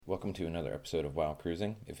welcome to another episode of While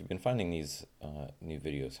Cruising. If you've been finding these new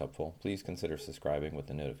videos helpful, please consider subscribing with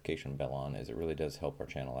the notification bell on, as it really does help our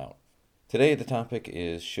channel out. Today the topic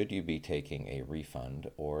is, should you be taking a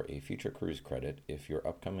refund or a future cruise credit if your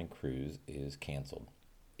upcoming cruise is canceled?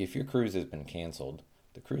 If your cruise has been canceled,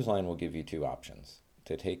 the cruise line will give you two options: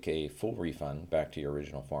 to take a full refund back to your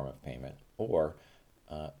original form of payment, or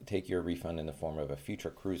take your refund in the form of a future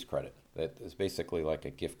cruise credit. That is basically like a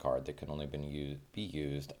gift card that can only be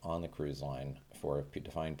used on the cruise line for a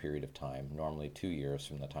defined period of time, normally 2 years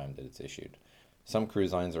from the time that it's issued. Some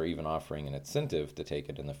cruise lines are even offering an incentive to take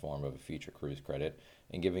it in the form of a future cruise credit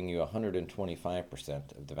and giving you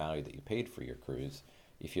 125% of the value that you paid for your cruise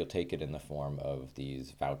if you'll take it in the form of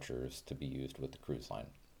these vouchers to be used with the cruise line.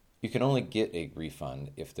 You can only get a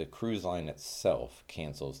refund if the cruise line itself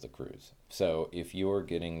cancels the cruise. So if you're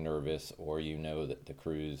getting nervous, or you know that the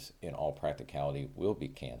cruise in all practicality will be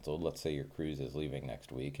canceled, let's say your cruise is leaving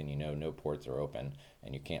next week and you know no ports are open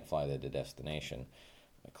and you can't fly to the destination,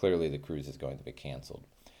 clearly the cruise is going to be canceled.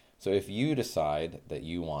 So if you decide that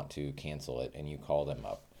you want to cancel it and you call them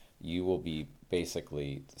up, you will be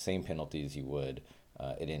basically the same penalties you would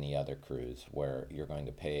at any other cruise, where you're going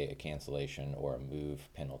to pay a cancellation or a move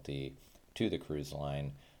penalty to the cruise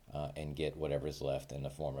line and get whatever's left in the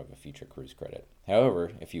form of a future cruise credit.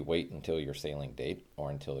 However, if you wait until your sailing date, or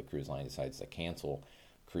until the cruise line decides to cancel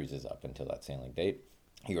cruises up until that sailing date,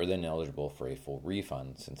 you are then eligible for a full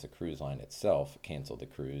refund, since the cruise line itself canceled the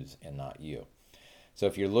cruise and not you. So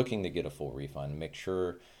if you're looking to get a full refund, make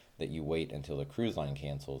sure that you wait until the cruise line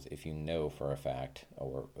cancels if you know for a fact,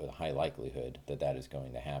 or with a high likelihood, that that is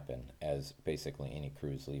going to happen, as basically any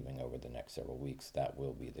cruise leaving over the next several weeks, that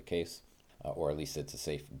will be the case, or at least it's a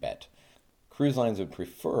safe bet. Cruise lines would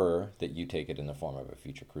prefer that you take it in the form of a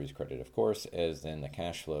future cruise credit, of course, as then the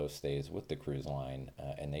cash flow stays with the cruise line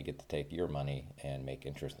and they get to take your money and make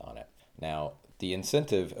interest on it. Now, the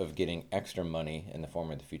incentive of getting extra money in the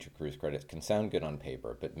form of the future cruise credits can sound good on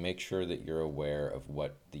paper, but make sure that you're aware of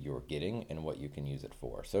what you're getting and what you can use it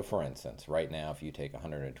for. So for instance, right now, if you take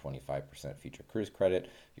 125% future cruise credit,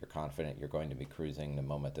 you're confident you're going to be cruising the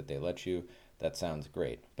moment that they let you. That sounds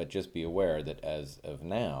great, but just be aware that as of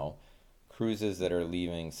now, cruises that are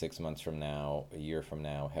leaving 6 months from now, a year from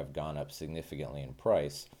now, have gone up significantly in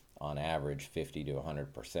price, on average 50 to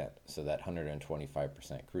 100%. So that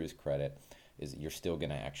 125% cruise credit is, you're still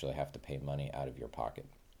going to actually have to pay money out of your pocket.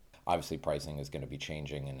 Obviously, pricing is going to be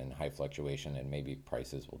changing and in high fluctuation, and maybe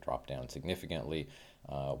prices will drop down significantly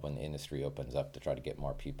when the industry opens up to try to get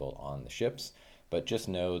more people on the ships. But just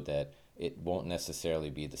know that it won't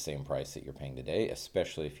necessarily be the same price that you're paying today,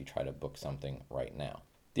 especially if you try to book something right now.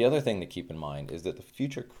 The other thing to keep in mind is that the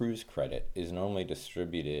future cruise credit is normally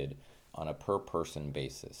distributed on a per person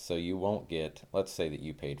basis. So you won't get, let's say that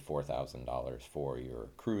you paid $4,000 for your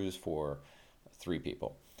cruise for 3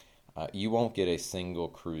 people. You won't get a single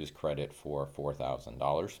cruise credit for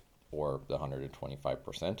 $4,000 or the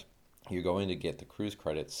 125%. You're going to get the cruise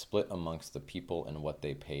credit split amongst the people and what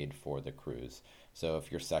they paid for the cruise. So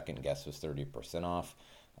if your second guest was 30% off,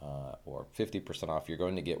 or 50% off, you're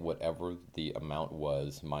going to get whatever the amount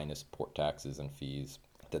was minus port taxes and fees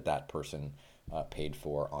that person paid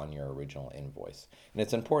for on your original invoice. And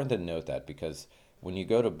it's important to note that, because when you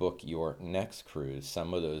go to book your next cruise,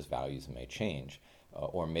 some of those values may change,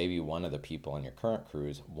 or maybe one of the people on your current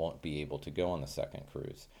cruise won't be able to go on the second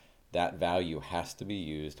cruise. That value has to be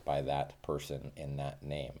used by that person in that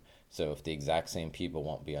name. So if the exact same people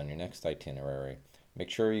won't be on your next itinerary, make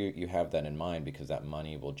sure you have that in mind, because that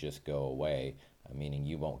money will just go away, meaning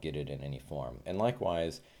you won't get it in any form. And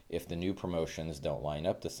likewise, if the new promotions don't line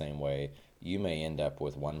up the same way, you may end up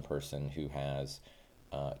with one person who has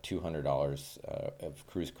 $200 of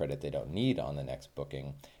cruise credit they don't need on the next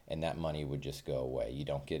booking, and that money would just go away. You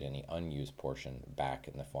don't get any unused portion back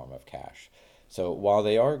in the form of cash. So while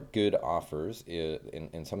they are good offers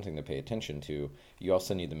and something to pay attention to, you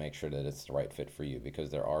also need to make sure that it's the right fit for you, because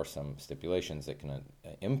there are some stipulations that can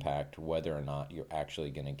impact whether or not you're actually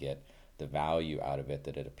going to get the value out of it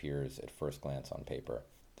that it appears at first glance on paper.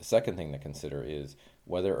 The second thing to consider is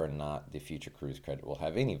whether or not the future cruise credit will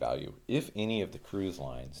have any value. If any of the cruise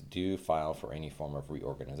lines do file for any form of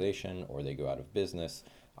reorganization, or they go out of business,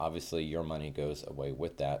 obviously your money goes away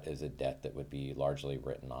with that as a debt that would be largely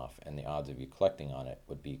written off, and the odds of you collecting on it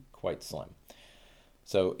would be quite slim.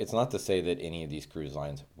 So it's not to say that any of these cruise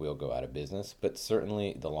lines will go out of business, but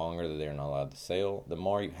certainly the longer that they're not allowed to sail, the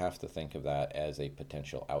more you have to think of that as a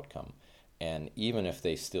potential outcome. And even if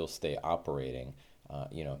they still stay operating,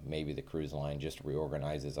 maybe the cruise line just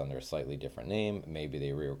reorganizes under a slightly different name. Maybe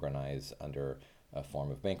they reorganize under a form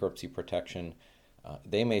of bankruptcy protection.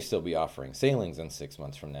 They may still be offering sailings in 6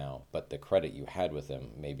 months from now, but the credit you had with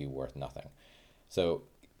them may be worth nothing. So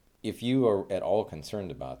if you are at all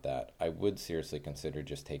concerned about that, I would seriously consider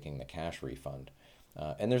just taking the cash refund.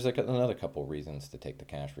 And there's like another couple reasons to take the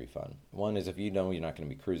cash refund. One is if you know you're not going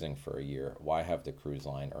to be cruising for a year, why have the cruise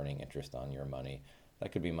line earning interest on your money?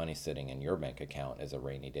 That could be money sitting in your bank account as a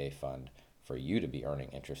rainy day fund for you to be earning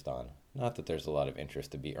interest on. Not that there's a lot of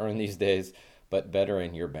interest to be earned these days, but better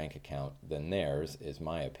in your bank account than theirs, is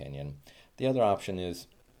my opinion. The other option is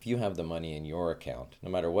if you have the money in your account, no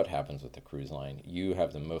matter what happens with the cruise line, you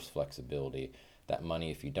have the most flexibility. That money,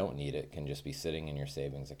 if you don't need it, can just be sitting in your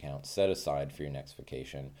savings account, set aside for your next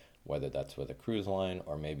vacation, whether that's with a cruise line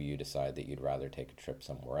or maybe you decide that you'd rather take a trip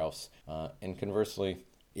somewhere else. And conversely,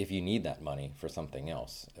 if you need that money for something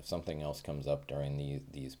else, if something else comes up during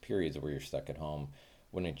these periods where you're stuck at home,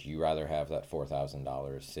 wouldn't you rather have that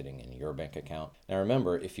 $4,000 sitting in your bank account? Now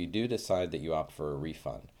remember, if you do decide that you opt for a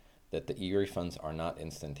refund, that the e-refunds are not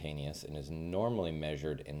instantaneous and is normally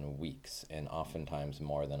measured in weeks and oftentimes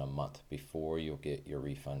more than a month before you'll get your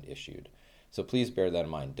refund issued. So please bear that in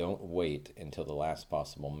mind. Don't wait until the last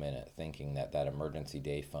possible minute thinking that that emergency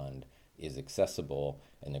day fund is accessible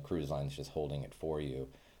and the cruise line's just holding it for you.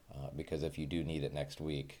 Because if you do need it next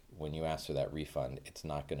week, when you ask for that refund, it's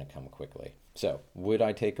not going to come quickly. So would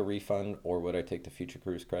I take a refund or would I take the future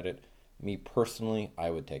cruise credit? Me personally, I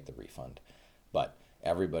would take the refund. But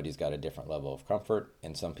everybody's got a different level of comfort,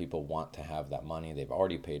 and some people want to have that money. They've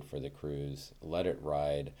already paid for the cruise, let it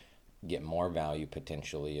ride, get more value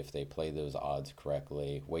potentially if they play those odds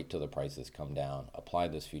correctly, wait till the prices come down, apply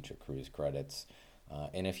those future cruise credits.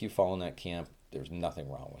 And if you fall in that camp, there's nothing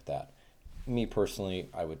wrong with that. Me personally,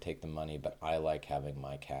 I would take the money, but I like having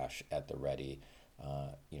my cash at the ready,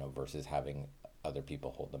 versus having other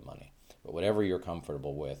people hold the money. But whatever you're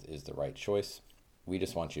comfortable with is the right choice. We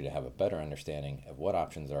just want you to have a better understanding of what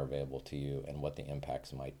options are available to you and what the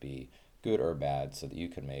impacts might be, good or bad, so that you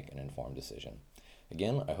can make an informed decision.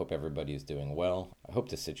 Again, I hope everybody is doing well. I hope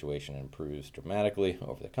the situation improves dramatically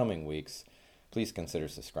over the coming weeks. Please consider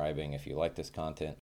subscribing if you like this content.